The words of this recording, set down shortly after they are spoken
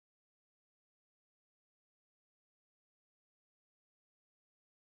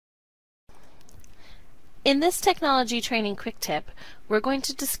In this technology training quick tip, we're going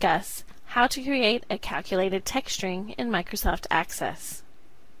to discuss how to create a calculated text string in Microsoft Access.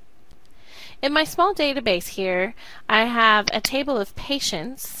 In my small database here, I have a table of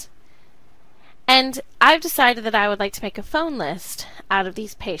patients, and I've decided that I would like to make a phone list out of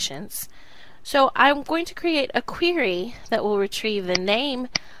these patients. So I'm going to create a query that will retrieve the name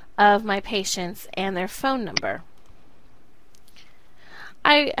of my patients and their phone number.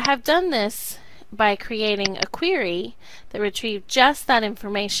 I have done this by creating a query that retrieved just that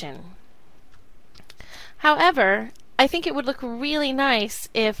information. However, I think it would look really nice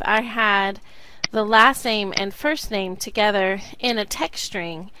if I had the last name and first name together in a text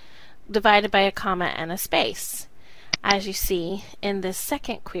string divided by a comma and a space, as you see in this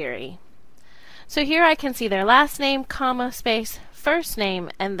second query. So here I can see their last name, comma, space, first name,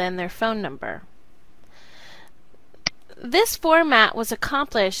 and then their phone number. This format was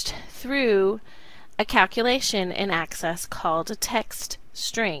accomplished through a calculation in Access called a text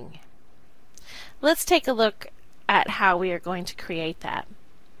string. Let's take a look at how we are going to create that.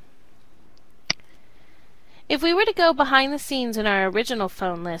 If we were to go behind the scenes in our original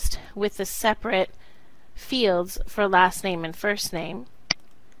phone list with the separate fields for last name and first name,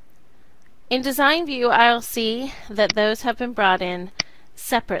 in Design View I'll see that those have been brought in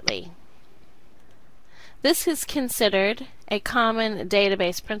separately. This is considered a common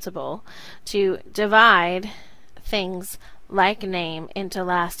database principle to divide things like name into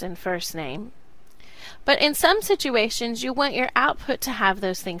last and first name. But in some situations you want your output to have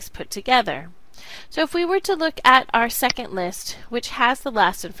those things put together. So if we were to look at our second list, which has the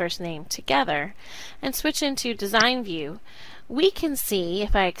last and first name together, and switch into Design View, we can see,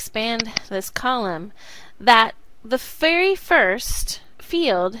 if I expand this column, that the very first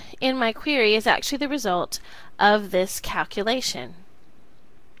field in my query is actually the result of this calculation.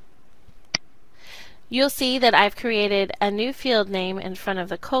 You'll see that I've created a new field name in front of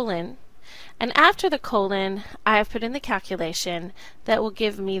the colon, and after the colon I have put in the calculation that will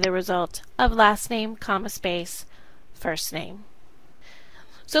give me the result of last name, comma, space, first name.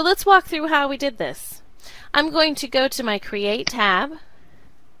 So let's walk through how we did this. I'm going to go to my Create tab,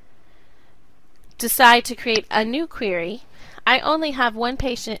 decide to create a new query. I only have one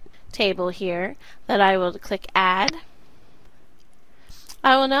patient table here that I will click Add.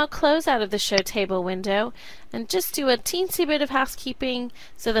 I will now close out of the Show Table window and just do a teensy bit of housekeeping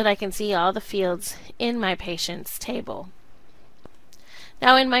so that I can see all the fields in my patient's table.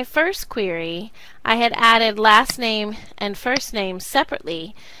 Now in my first query, I had added last name and first name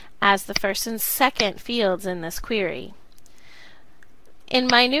separately as the first and second fields in this query. In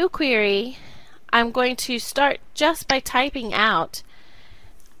my new query, I'm going to start just by typing out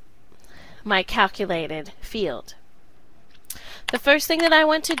my calculated field. The first thing that I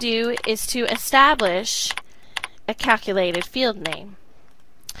want to do is to establish a calculated field name.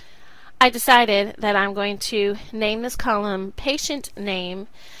 I decided that I'm going to name this column patient name,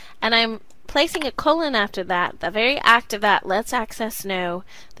 and I'm placing a colon after that. The very act of that lets Access know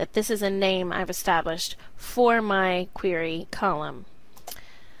that this is a name I've established for my query column.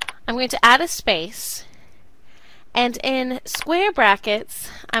 I'm going to add a space, and in square brackets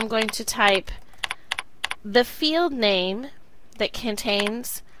I'm going to type the field name that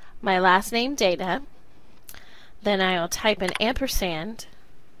contains my last name data. Then I'll type an ampersand.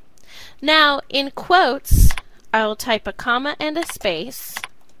 Now in quotes I will type a comma and a space.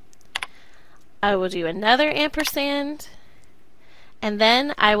 I will do another ampersand, and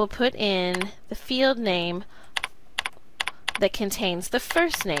then I will put in the field name that contains the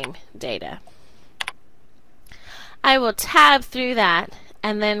first name data. I will tab through that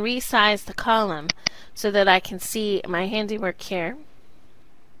and then resize the column so that I can see my handiwork here.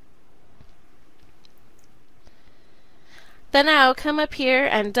 Then I'll come up here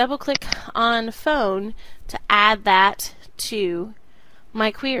and double click on phone to add that to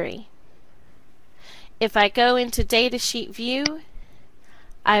my query. If I go into Datasheet View,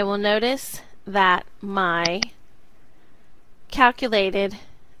 I will notice that my calculated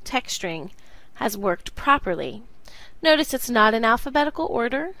text string has worked properly. Notice it's not in alphabetical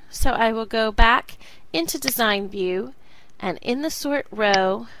order, so I will go back into Design View, and in the sort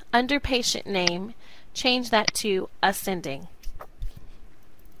row under patient name change that to ascending.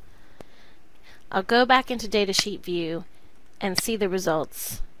 I'll go back into Datasheet View and see the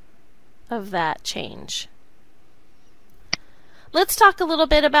results of that change. Let's talk a little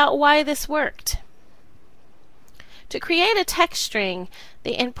bit about why this worked. To create a text string,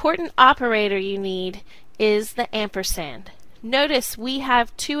 the important operator you need is the ampersand. Notice we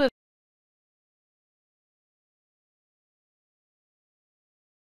have two of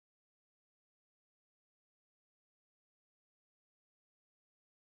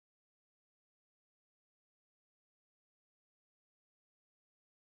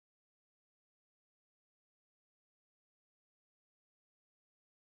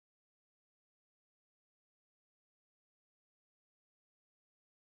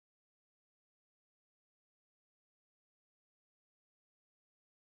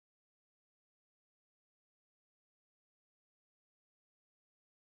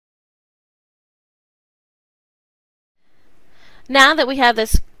Now that we have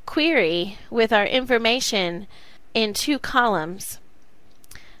this query with our information in 2 columns,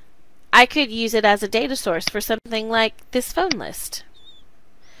 I could use it as a data source for something like this phone list.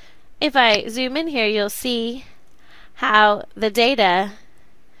 If I zoom in here, you'll see how the data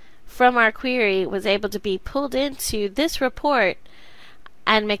from our query was able to be pulled into this report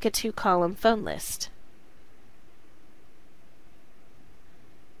and make a 2-column phone list.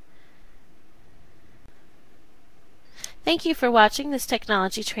 Thank you for watching this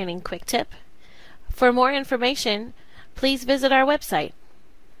Technology Training Quick Tip. For more information, please visit our website.